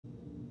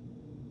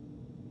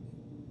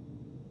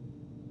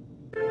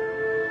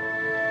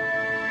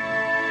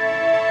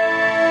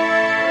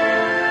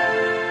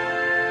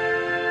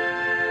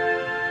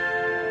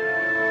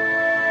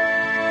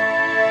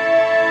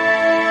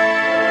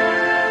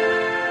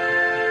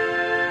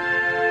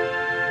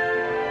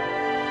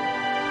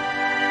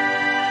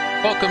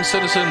Welcome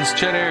citizens,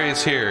 Chet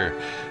Aries here.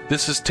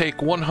 This is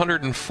take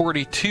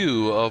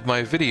 142 of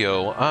my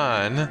video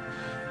on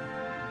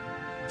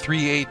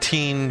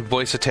 318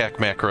 VoiceAttack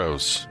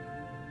macros.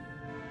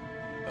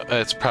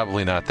 It's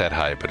probably not that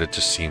high, but it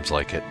just seems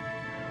like it.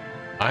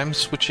 I'm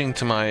switching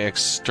to my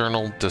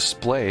external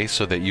display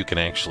so that you can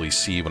actually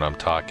see what I'm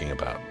talking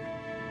about.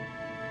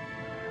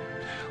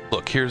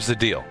 Look, here's the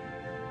deal.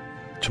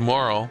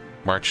 Tomorrow,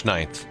 March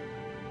 9th,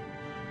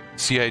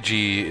 CIG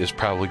is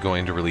probably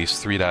going to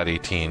release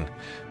 3.18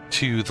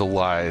 to the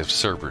live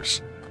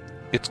servers.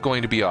 It's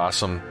going to be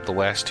awesome. The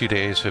last 2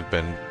 days have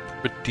been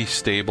pretty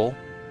stable,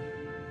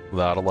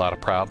 without a lot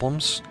of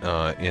problems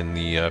in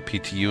the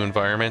PTU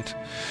environment.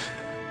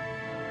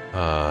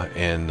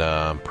 And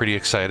I'm pretty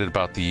excited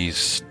about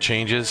these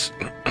changes.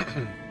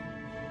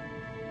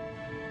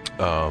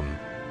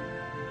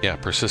 Yeah,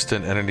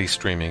 persistent entity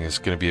streaming is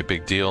going to be a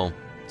big deal.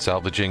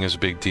 Salvaging is a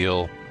big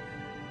deal.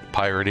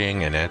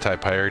 Pirating and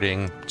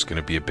anti-pirating, it's going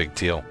to be a big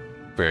deal.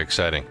 Very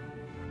exciting.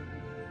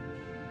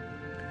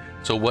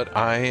 So what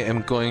I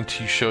am going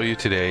to show you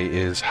today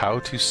is how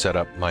to set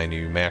up my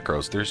new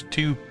macros. There's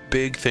two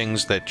big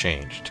things that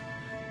changed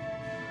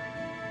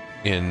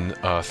in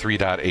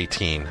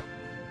 3.18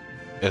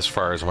 as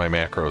far as my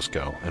macros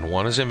go. And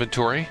one is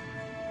inventory.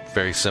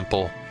 Very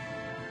simple.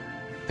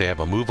 They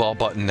have a move all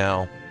button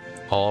now.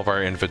 All of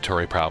our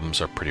inventory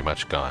problems are pretty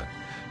much gone.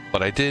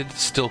 But I did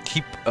still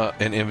keep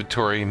an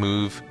inventory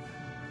move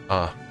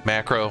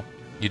macro.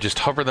 You just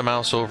hover the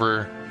mouse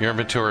over your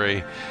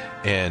inventory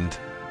and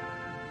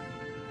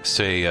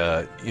say,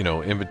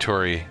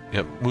 inventory,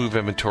 move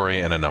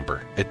inventory and a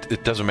number.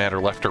 It doesn't matter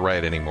left or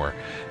right anymore,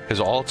 because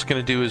all it's going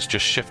to do is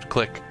just shift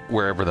click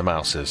wherever the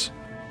mouse is,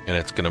 and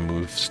it's going to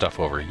move stuff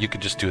over. You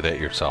could just do that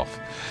yourself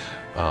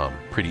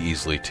pretty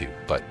easily too,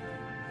 but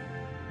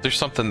there's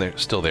something there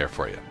still there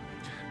for you.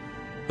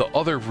 The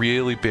other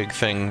really big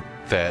thing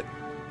that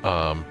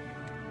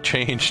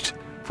changed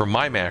for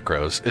my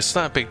macros, it's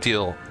not a big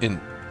deal in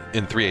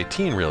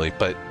 3.18 really,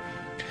 but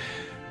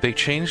they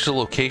changed the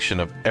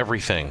location of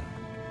everything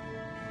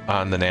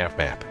on the nav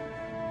map.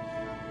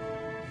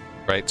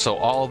 Right, so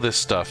all of this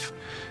stuff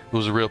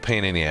was a real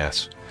pain in the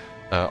ass.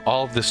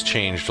 All of this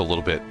changed a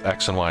little bit,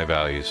 X and Y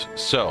values.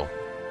 So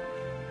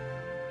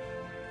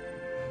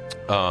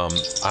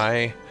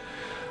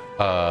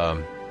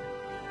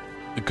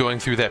going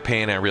through that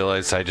pain, I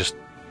realized I just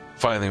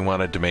finally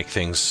wanted to make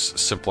things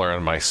simpler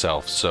on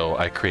myself, so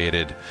I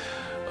created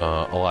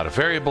a lot of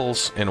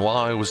variables, and while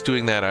I was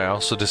doing that, I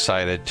also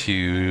decided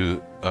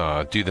to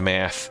do the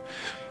math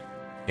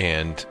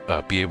and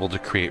be able to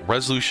create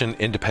resolution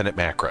independent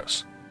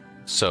macros.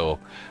 So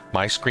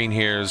my screen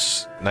here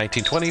is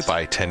 1920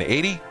 by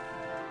 1080,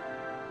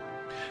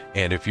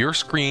 and if your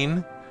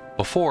screen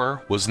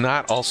before was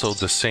not also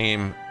the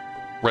same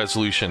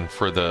resolution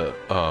for the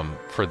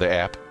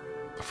app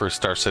for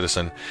Star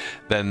Citizen,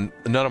 then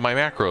none of my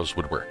macros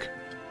would work.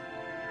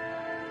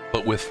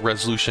 But with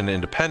resolution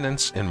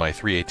independence in my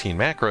 318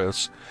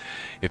 macros,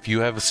 if you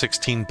have a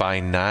 16 by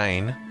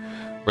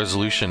 9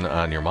 resolution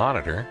on your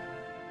monitor,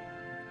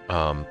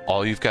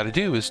 all you've got to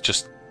do is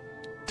just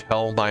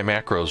tell my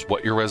macros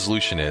what your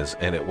resolution is,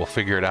 and it will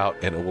figure it out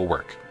and it will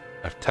work.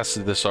 I've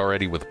tested this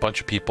already with a bunch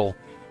of people.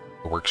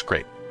 It works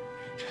great.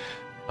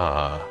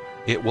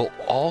 It will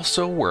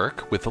also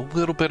work with a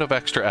little bit of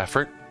extra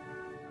effort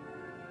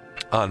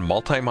on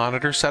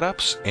multi-monitor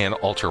setups and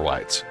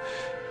ultra-wides.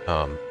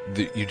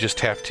 You just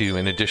have to,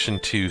 in addition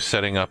to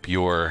setting up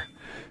your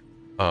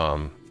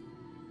current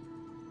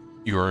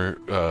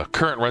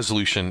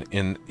resolution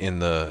in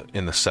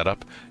the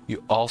setup,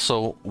 you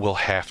also will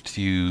have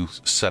to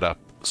set up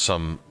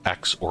some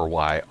X or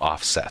Y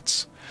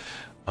offsets.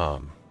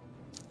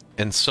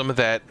 And some of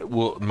that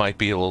might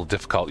be a little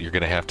difficult. You're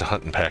going to have to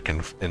hunt and peck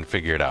and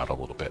figure it out a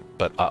little bit.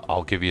 But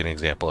I'll give you an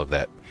example of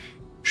that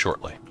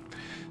shortly.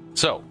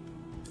 So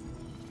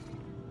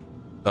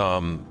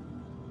I'm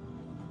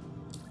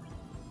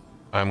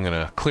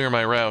gonna clear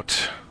my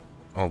route.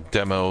 I'll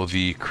demo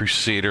the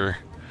Crusader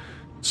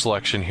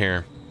selection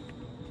here.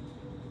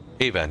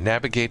 Ava,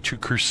 navigate to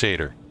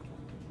Crusader.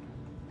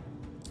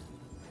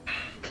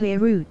 Clear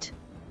route.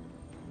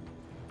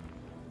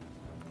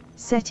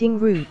 Setting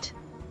route.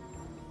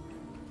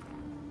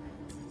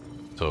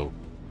 So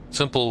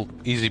simple,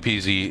 easy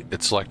peasy.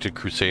 It selected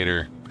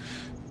Crusader.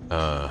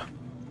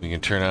 We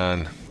can turn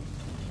on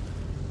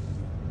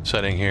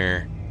setting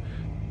here.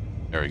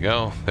 There we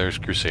go. There's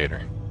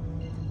Crusader.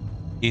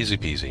 Easy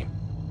peasy.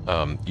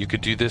 You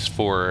could do this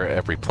for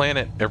every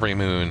planet, every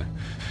moon,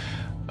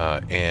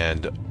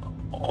 and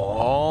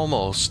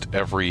almost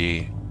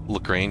every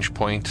Lagrange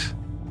point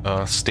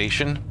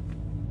station.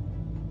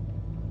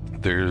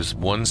 There's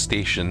one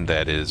station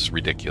that is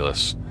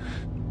ridiculous.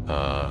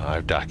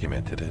 I've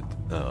documented it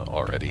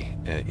already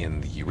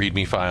in the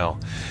README file.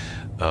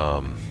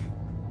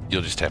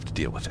 You'll just have to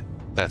deal with it.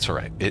 That's all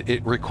right.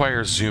 It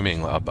requires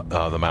zooming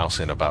the mouse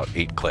in about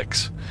 8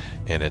 clicks,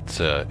 and it's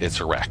a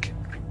wreck.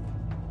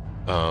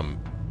 So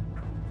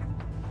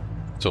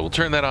we'll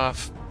turn that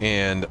off,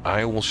 and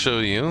I will show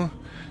you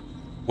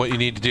what you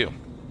need to do.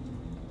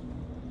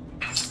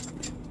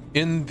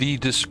 In the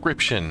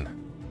description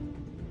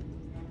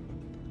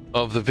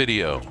of the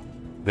video,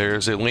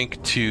 there's a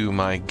link to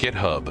my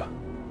GitHub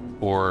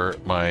or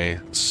my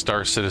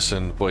Star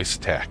Citizen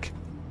VoiceAttack.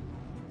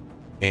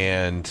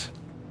 And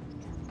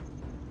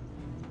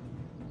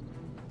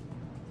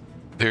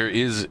there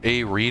is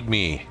a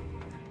README.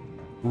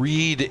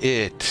 Read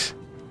it.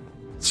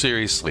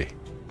 Seriously.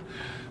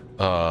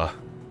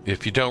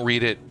 If you don't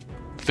read it,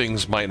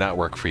 things might not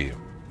work for you.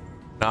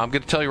 Now, I'm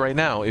going to tell you right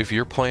now, if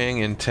you're playing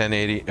in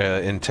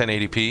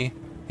 1080p,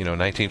 you know,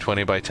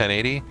 1920 by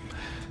 1080,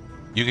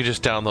 you can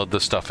just download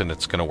this stuff and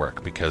it's going to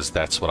work, because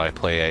that's what I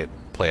play at.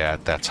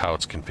 That's how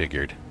it's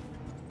configured.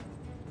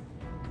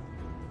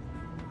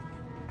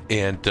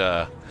 And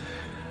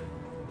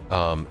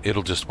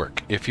it'll just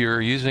work. If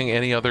you're using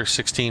any other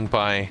 16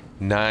 by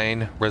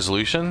 9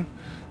 resolution,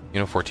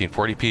 you know,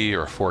 1440p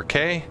or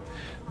 4K,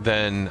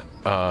 then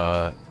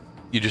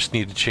you just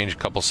need to change a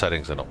couple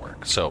settings and it'll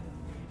work. So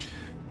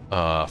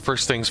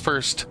first things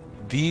first,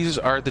 these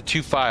are the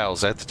two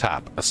files at the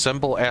top: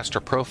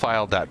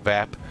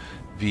 assembleastraprofile.vap.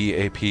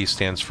 VAP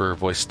stands for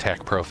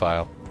VoiceAttack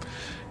profile,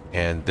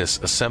 and this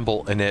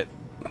assemble init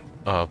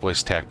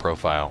VoiceAttack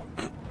profile.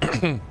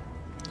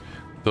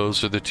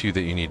 Those are the two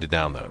that you need to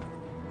download.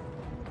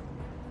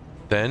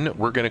 Then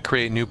we're going to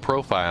create new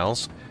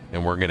profiles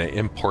and we're going to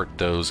import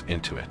those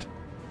into it.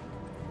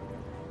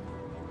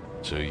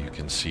 So you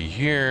can see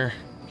here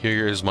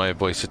is my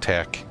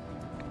VoiceAttack.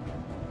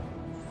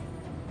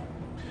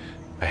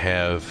 I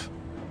have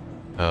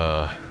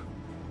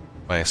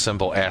my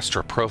Assemble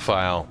Astra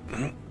profile.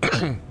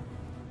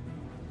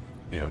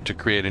 You know, to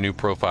create a new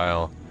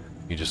profile,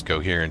 you just go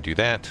here and do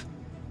that.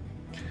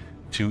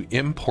 To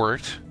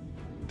import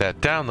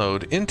that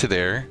download into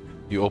there,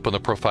 you open the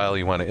profile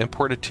you want to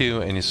import it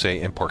to, and you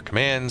say import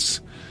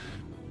commands.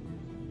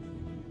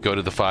 Go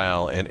to the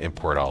file and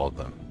import all of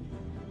them.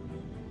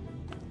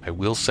 I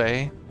will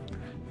say,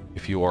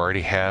 if you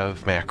already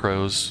have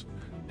macros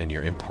and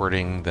you're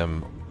importing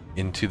them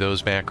into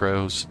those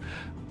macros,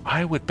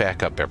 I would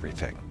back up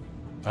everything.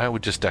 I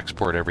would just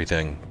export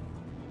everything.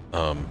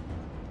 I'm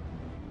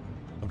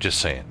just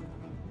saying.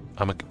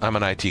 I'm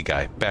an IT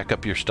guy. Back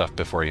up your stuff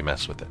before you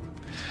mess with it.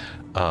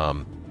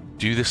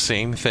 Do the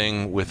same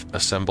thing with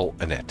assemble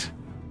init.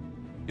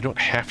 You don't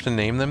have to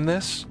name them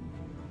this.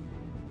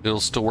 It'll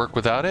still work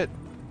without it.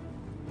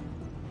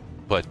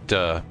 But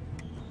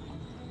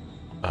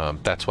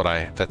that's what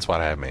I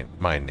have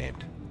mine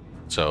named.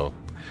 So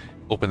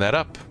open that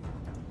up.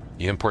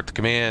 You import the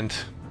command,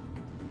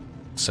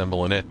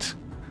 assemble init,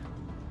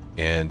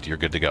 and you're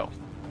good to go.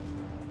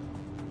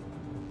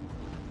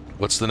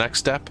 What's the next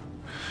step?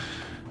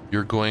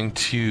 You're going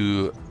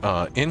to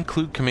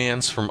include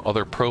commands from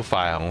other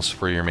profiles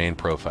for your main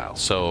profile.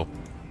 So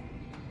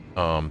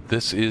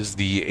this is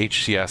the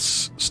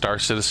HCS Star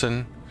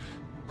Citizen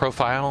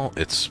profile.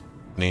 It's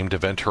named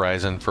Event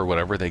Horizon for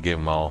whatever. They gave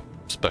them all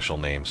special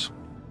names.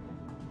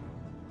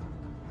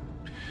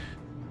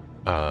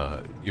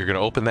 You're going to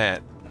open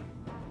that.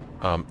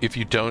 If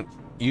you don't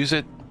use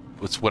it,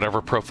 it's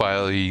whatever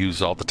profile you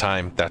use all the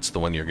time. That's the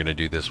one you're going to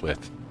do this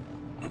with.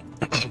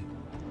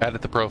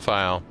 Edit the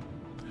profile.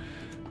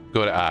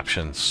 Go to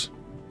Options.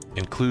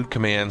 Include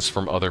commands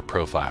from other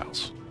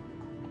profiles.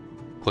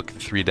 Click the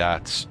three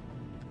dots.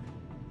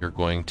 You're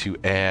going to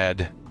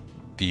add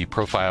the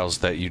profiles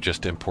that you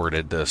just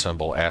imported, the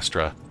Assemble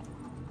Astra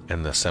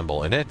and the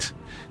Assemble Init,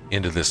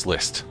 into this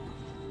list.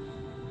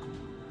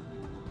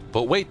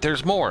 But wait,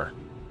 there's more.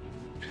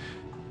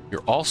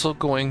 You're also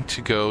going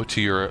to go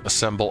to your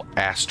Assemble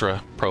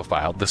Astra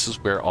profile. This is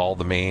where all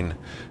the main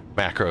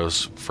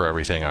macros for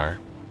everything are.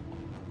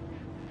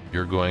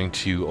 You're going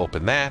to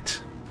open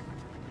that,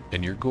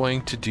 and you're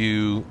going to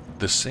do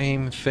the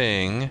same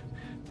thing,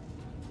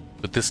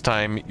 but this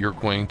time you're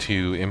going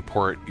to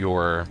import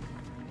your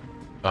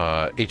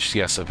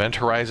HCS Event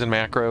Horizon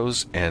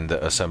macros and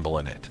the Assemble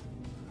Init.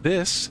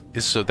 This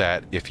is so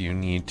that if you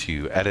need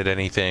to edit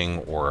anything,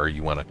 or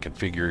you want to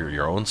configure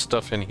your own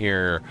stuff in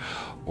here,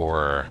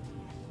 or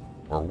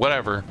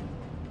whatever,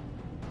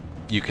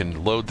 you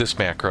can load this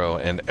macro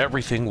and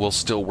everything will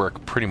still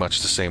work pretty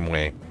much the same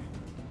way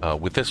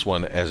with this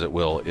one as it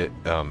will if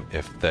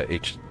the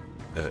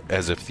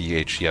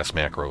HCS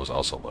macro was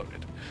also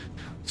loaded.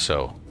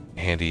 So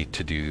handy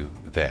to do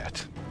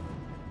that.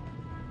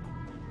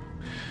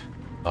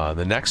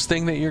 The next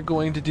thing that you're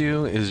going to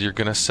do is you're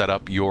going to set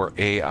up your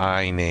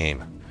AI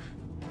name.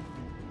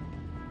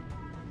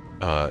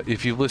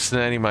 If you listen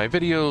to any of my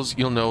videos,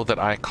 you'll know that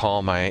I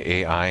call my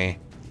AI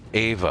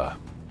Ava.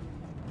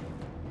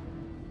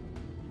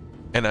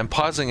 And I'm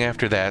pausing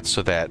after that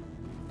so that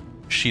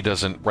she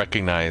doesn't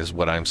recognize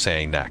what I'm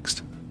saying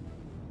next.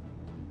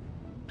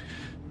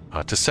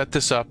 To set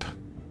this up,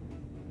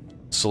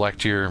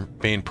 select your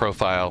main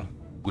profile,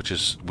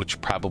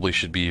 which probably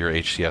should be your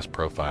HCS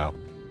profile.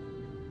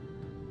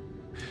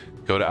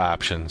 Go to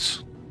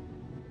Options.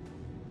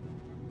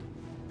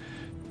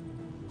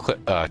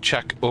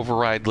 Check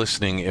Override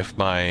Listening if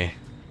my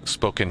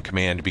spoken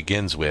command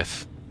begins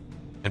with,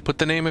 and put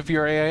the name of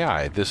your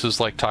AI. This is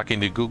like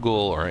talking to Google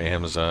or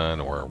Amazon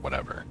or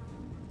whatever.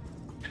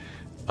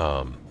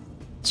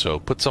 So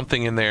put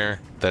something in there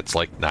that's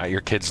like not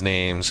your kids'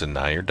 names and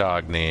not your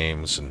dog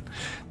names and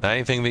not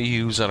anything that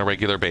you use on a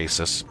regular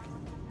basis.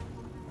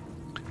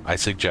 I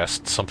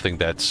suggest something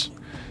that's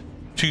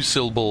 2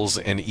 syllables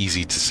and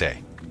easy to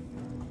say.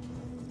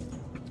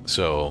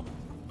 So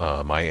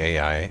my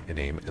AI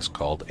name is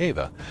called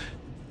Ava.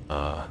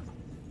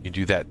 You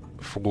do that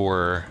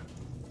for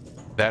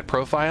that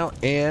profile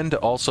and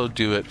also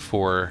do it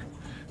for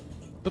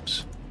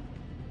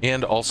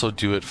and also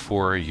do it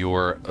for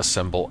your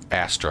Assemble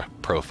Astra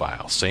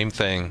profile. Same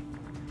thing.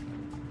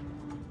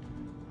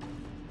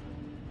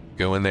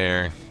 Go in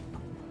there,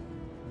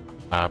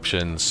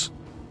 options,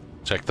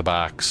 check the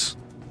box,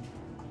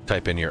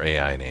 type in your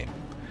AI name.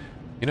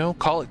 You know,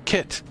 call it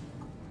Kit,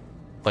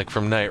 like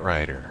from Knight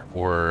Rider,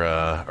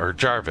 or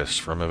Jarvis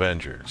from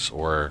Avengers,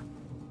 or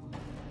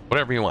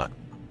whatever you want.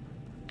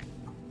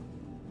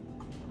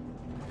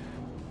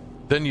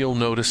 Then you'll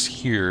notice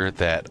here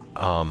that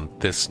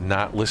this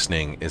not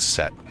listening is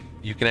set.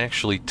 You can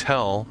actually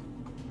tell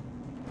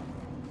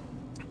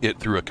it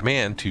through a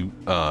command to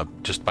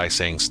just by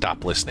saying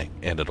stop listening,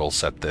 and it'll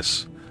set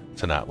this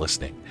to not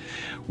listening.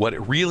 What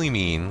it really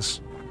means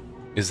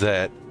is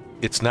that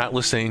it's not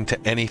listening to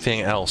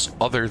anything else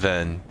other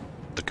than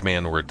the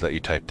command word that you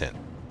typed in.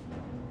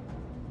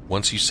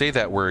 Once you say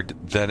that word,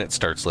 then it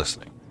starts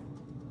listening.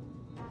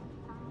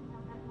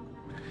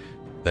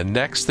 The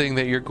next thing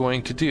that you're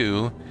going to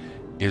do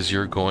is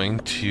you're going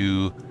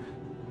to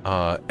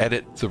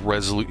edit the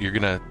resolution.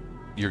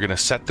 You're gonna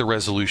set the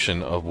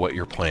resolution of what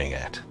you're playing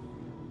at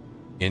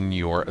in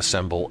your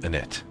assemble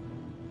init.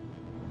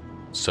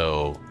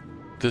 So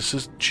this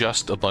is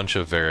just a bunch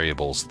of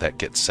variables that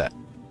get set.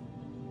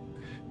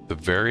 The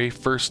very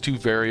first 2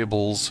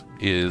 variables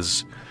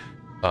is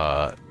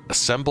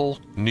assemble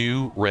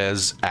new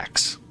res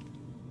x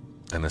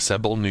and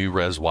assemble new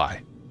res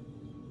y.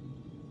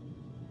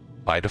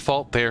 By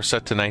default, they are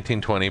set to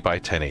 1920 by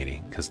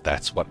 1080 because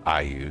that's what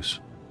I use.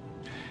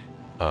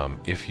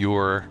 If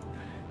you're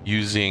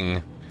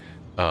using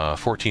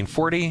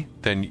 1440,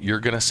 then you're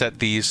going to set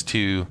these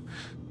to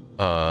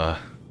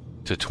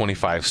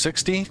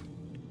 2560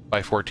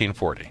 by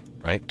 1440,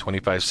 right?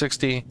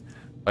 2560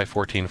 by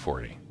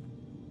 1440.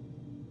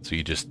 So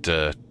you just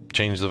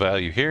change the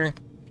value here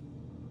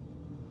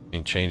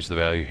and change the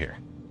value here.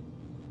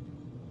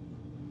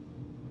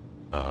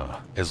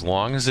 As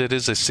long as it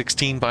is a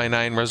 16 by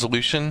 9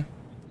 resolution,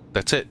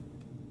 that's it.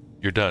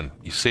 You're done.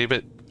 You save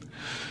it,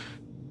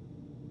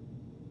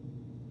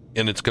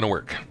 and it's going to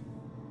work.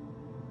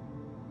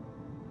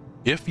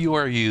 If you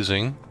are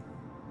using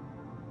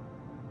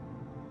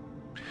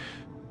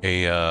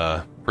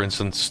for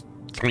instance,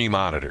 3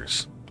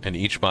 monitors, and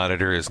each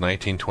monitor is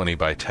 1920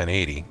 by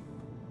 1080,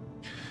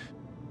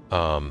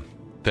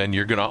 then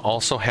you're going to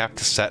also have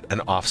to set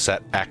an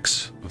offset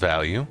X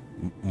value,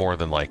 more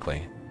than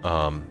likely.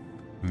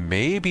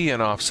 Maybe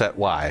an offset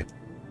Y,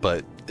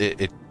 but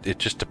it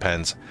just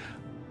depends.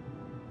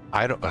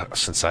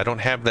 Since I don't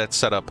have that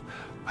set up,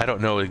 I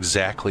don't know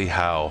exactly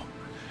how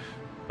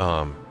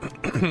how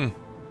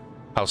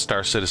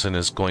Star Citizen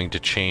is going to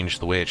change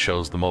the way it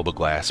shows the mobile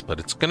glass, but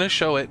it's going to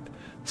show it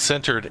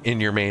centered in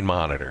your main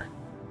monitor.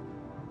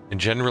 And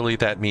generally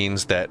that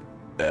means that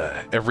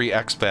every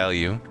X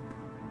value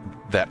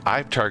that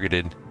I've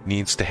targeted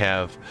needs to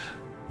have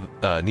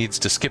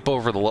skip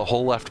over the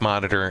whole left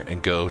monitor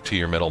and go to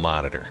your middle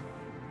monitor.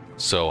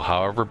 So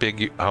however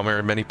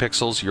many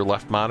pixels your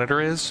left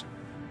monitor is,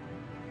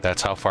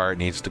 that's how far it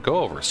needs to go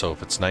over. So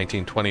if it's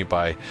 1920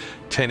 by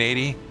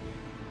 1080,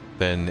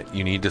 then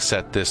you need to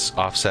set this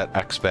offset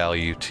X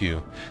value to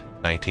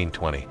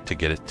 1920 to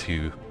get it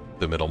to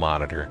the middle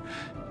monitor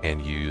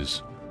and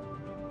use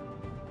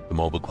the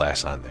mobile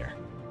glass on there.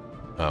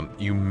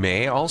 You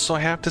may also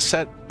have to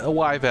set a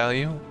Y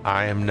value.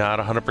 I am not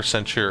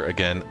 100% sure.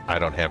 Again, I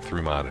don't have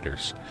 3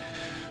 monitors.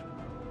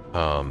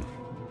 But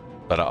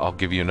I'll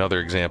give you another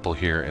example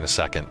here in a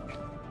second.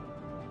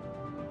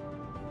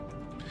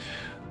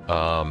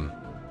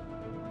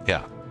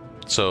 Yeah,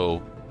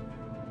 so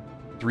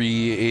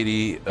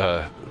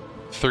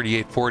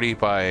 3840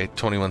 by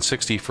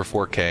 2160 for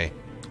 4K.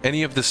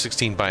 Any of the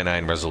 16 by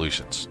 9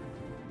 resolutions.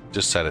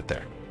 Just set it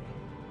there.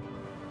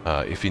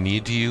 If you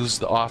need to use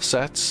the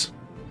offsets,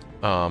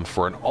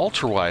 for an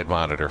ultra-wide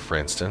monitor, for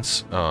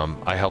instance,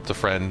 I helped a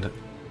friend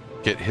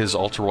get his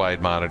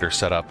ultra-wide monitor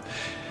set up.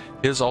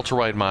 His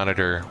ultra-wide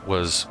monitor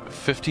was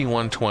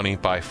 5120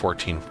 by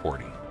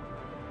 1440.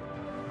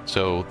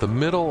 So the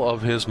middle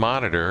of his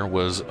monitor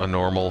was a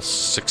normal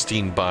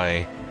 16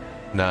 by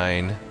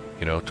 9,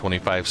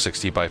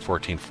 2560 by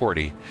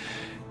 1440,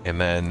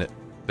 and then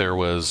there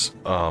was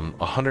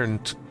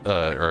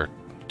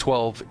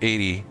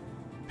 1280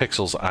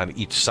 pixels on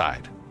each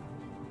side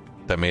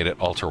that made it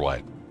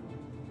ultra-wide.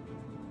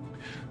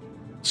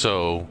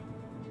 So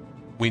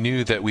we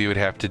knew that we would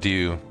have to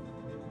do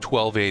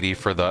 1280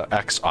 for the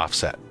X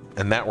offset,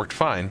 and that worked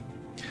fine.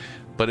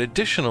 But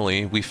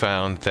additionally, we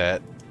found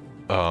that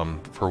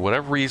for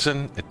whatever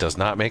reason, it does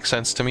not make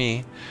sense to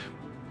me,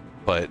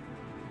 but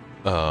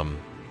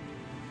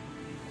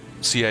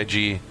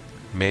CIG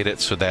made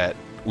it so that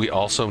we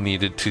also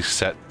needed to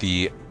set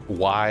the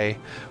Y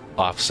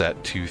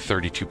offset to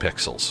 32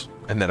 pixels,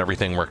 and then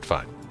everything worked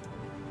fine.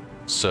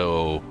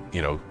 So,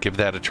 you know, give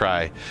that a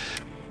try.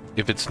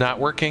 If it's not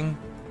working,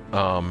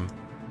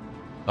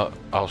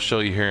 I'll show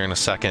you here in a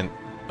second.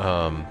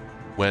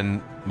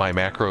 When my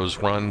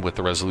macros run with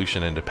the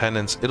resolution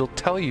independence, it'll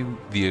tell you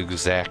the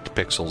exact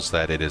pixels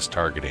that it is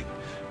targeting.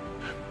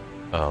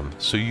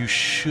 So you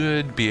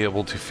should be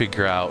able to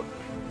figure out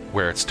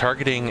where it's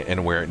targeting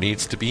and where it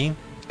needs to be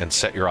and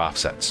set your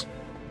offsets.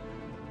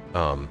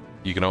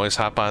 You can always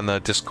hop on the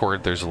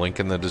Discord. There's a link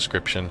in the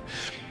description,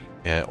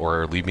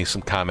 or leave me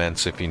some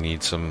comments if you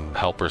need some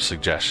help or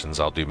suggestions.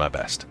 I'll do my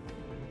best.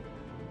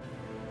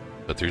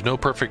 But there's no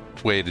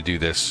perfect way to do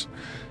this.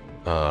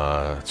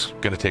 It's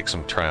going to take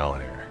some trial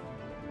and error.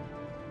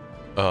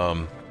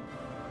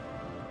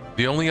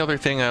 The only other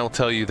thing I'll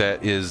tell you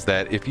that is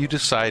that if you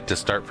decide to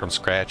start from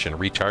scratch and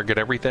retarget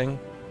everything,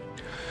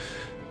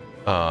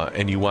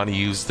 and you want to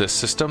use this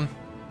system,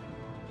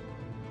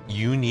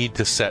 you need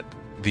to set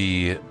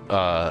the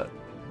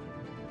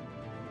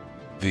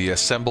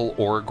assemble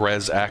org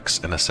res X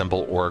and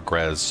assemble org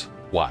res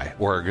Y,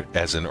 org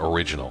as an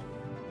original.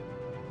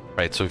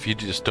 Right, so if you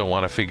just don't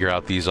want to figure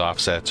out these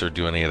offsets or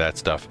do any of that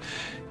stuff,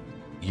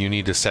 you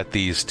need to set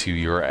these to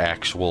your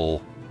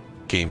actual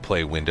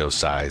gameplay window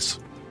size,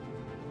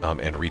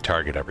 and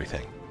retarget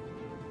everything.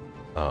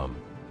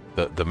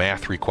 The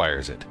math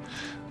requires it.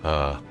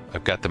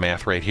 I've got the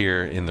math right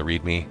here in the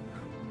README,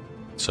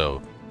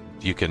 so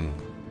you can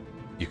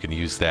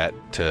use that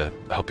to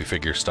help you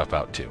figure stuff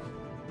out too.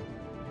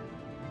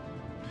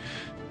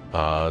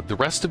 The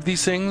rest of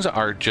these things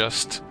are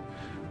just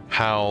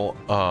how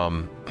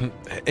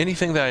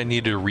anything that I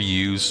need to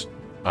reuse,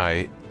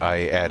 I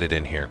added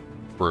in here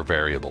for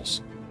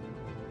variables.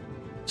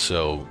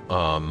 So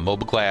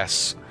mobile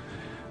glass,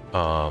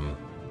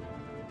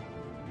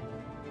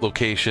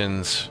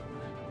 locations,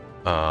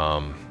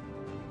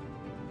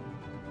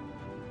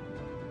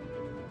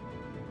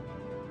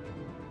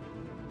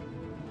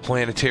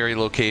 planetary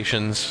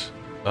locations.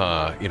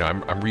 You know,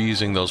 I'm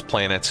reusing those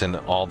planets in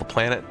all the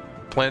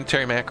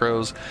planetary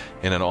macros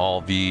and in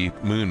all the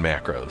moon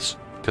macros,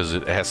 because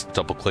it has to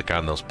double click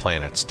on those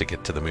planets to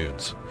get to the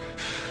moons.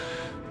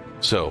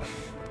 So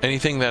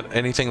anything that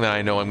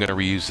I know I'm going to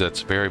reuse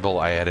that's variable,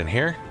 I add in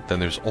here. Then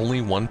there's only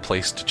one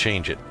place to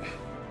change it.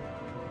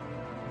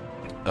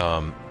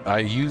 I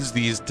use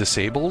these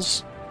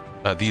disables.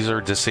 These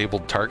are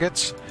disabled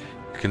targets.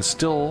 You can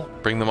still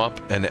bring them up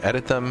and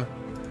edit them,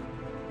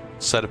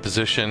 set a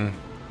position,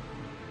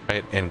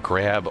 right, and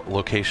grab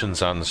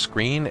locations on the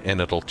screen, and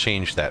it'll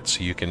change that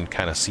so you can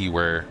kind of see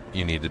where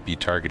you need to be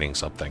targeting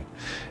something.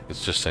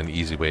 It's just an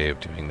easy way of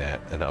doing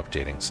that and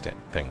updating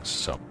things.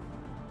 So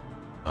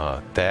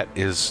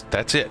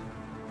that's it.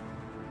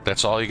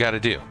 That's all you got to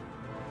do.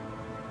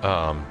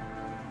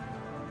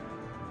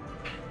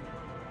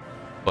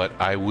 But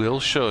I will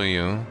show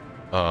you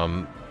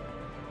the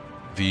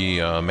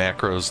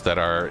macros that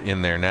are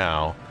in there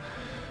now.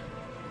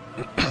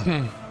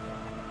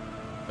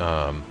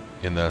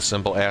 In the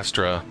Assemble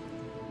Astra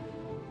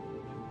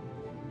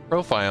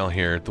profile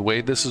here, the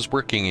way this is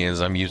working is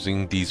I'm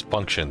using these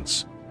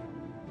functions.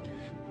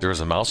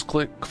 There's a mouse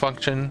click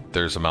function,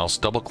 there's a mouse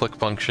double click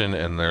function,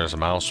 and there's a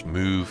mouse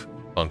move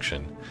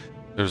function.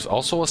 There's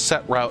also a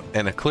set route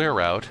and a clear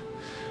route.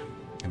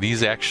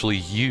 These actually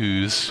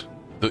use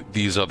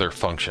these other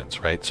functions,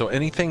 right? So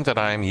anything that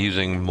I'm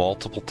using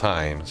multiple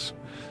times,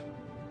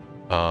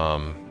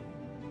 I'm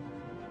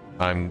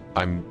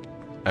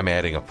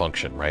adding a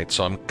function, right?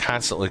 So I'm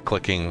constantly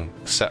clicking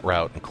set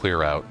route and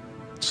clear route.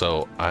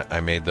 So I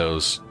made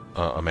those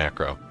a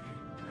macro.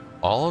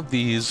 All of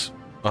these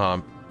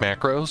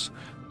macros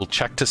will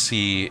check to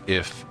see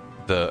if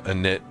the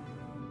init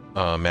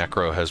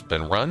macro has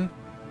been run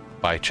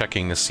by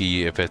checking to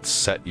see if it's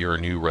set your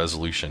new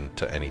resolution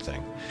to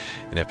anything.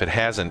 And if it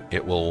hasn't,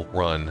 it will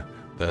run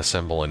the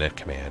assemble init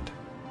command.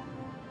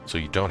 So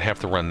you don't have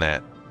to run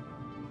that.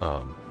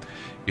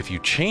 If you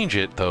change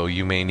it, though,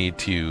 you may need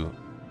to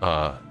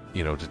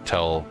you know, to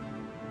tell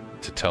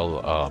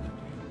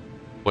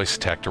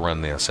VoiceAttack to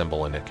run the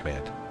assemble init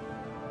command,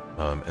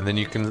 and then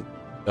you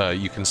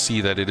can see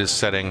that it is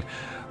setting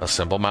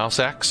assemble mouse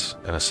X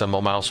and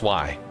assemble mouse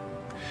Y,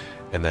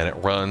 and then it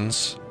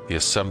runs the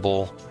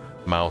assemble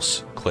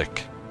mouse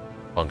click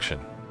function.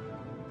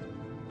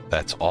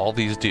 That's all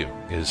these do,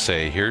 is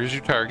say here's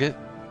your target,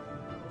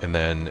 and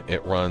then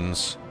it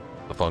runs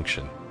the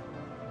function.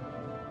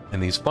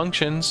 And these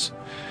functions,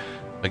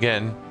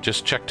 again,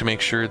 just check to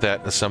make sure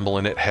that assemble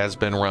init has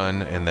been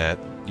run and that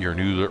your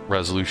new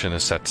resolution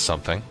is set to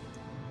something.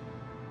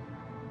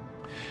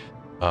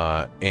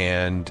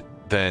 And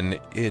then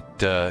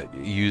it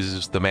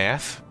uses the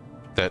math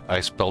that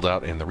I spelled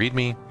out in the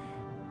README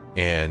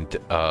and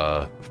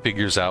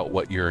figures out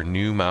what your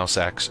new mouse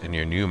X and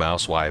your new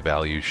mouse Y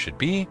values should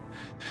be.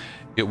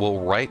 It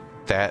will write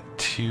that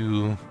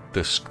to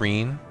the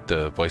screen,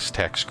 the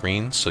VoiceAttack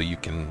screen, so you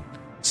can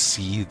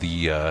see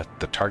the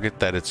target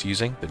that it's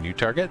using, the new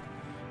target,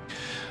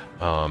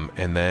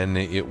 and then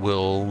it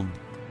will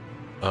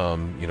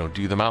you know,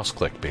 do the mouse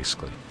click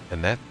basically,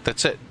 and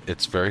that's it.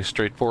 It's very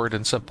straightforward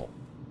and simple.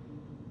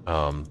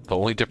 The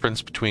only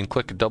difference between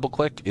click and double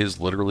click is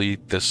literally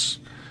this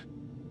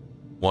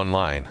one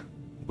line,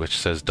 which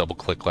says double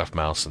click left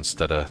mouse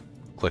instead of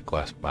click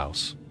left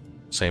mouse.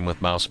 Same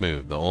with mouse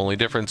move. The only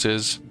difference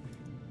is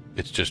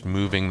it's just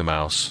moving the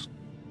mouse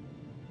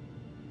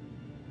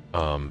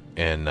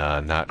and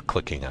not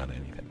clicking on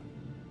anything.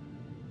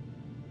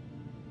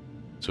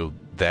 So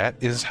that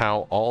is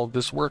how all of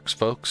this works,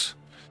 folks.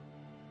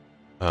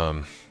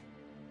 I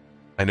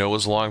know it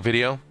was a long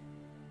video,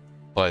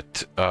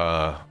 but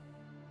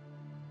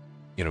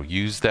you know,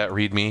 use that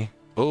README.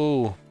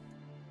 Oh,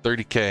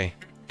 30K,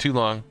 too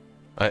long.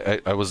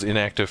 I was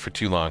inactive for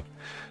too long.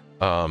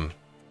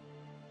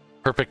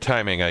 Perfect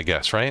timing, I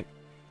guess, right?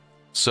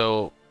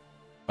 So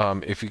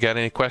if you got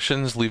any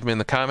questions, leave them in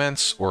the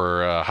comments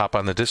or hop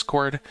on the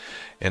Discord,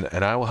 and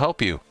I will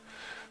help you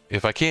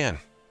if I can.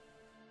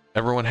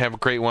 Everyone have a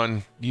great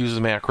one. Use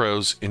the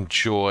macros.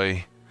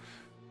 Enjoy.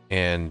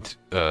 And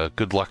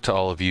good luck to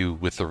all of you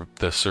with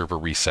the server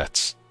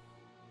resets.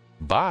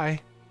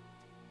 Bye.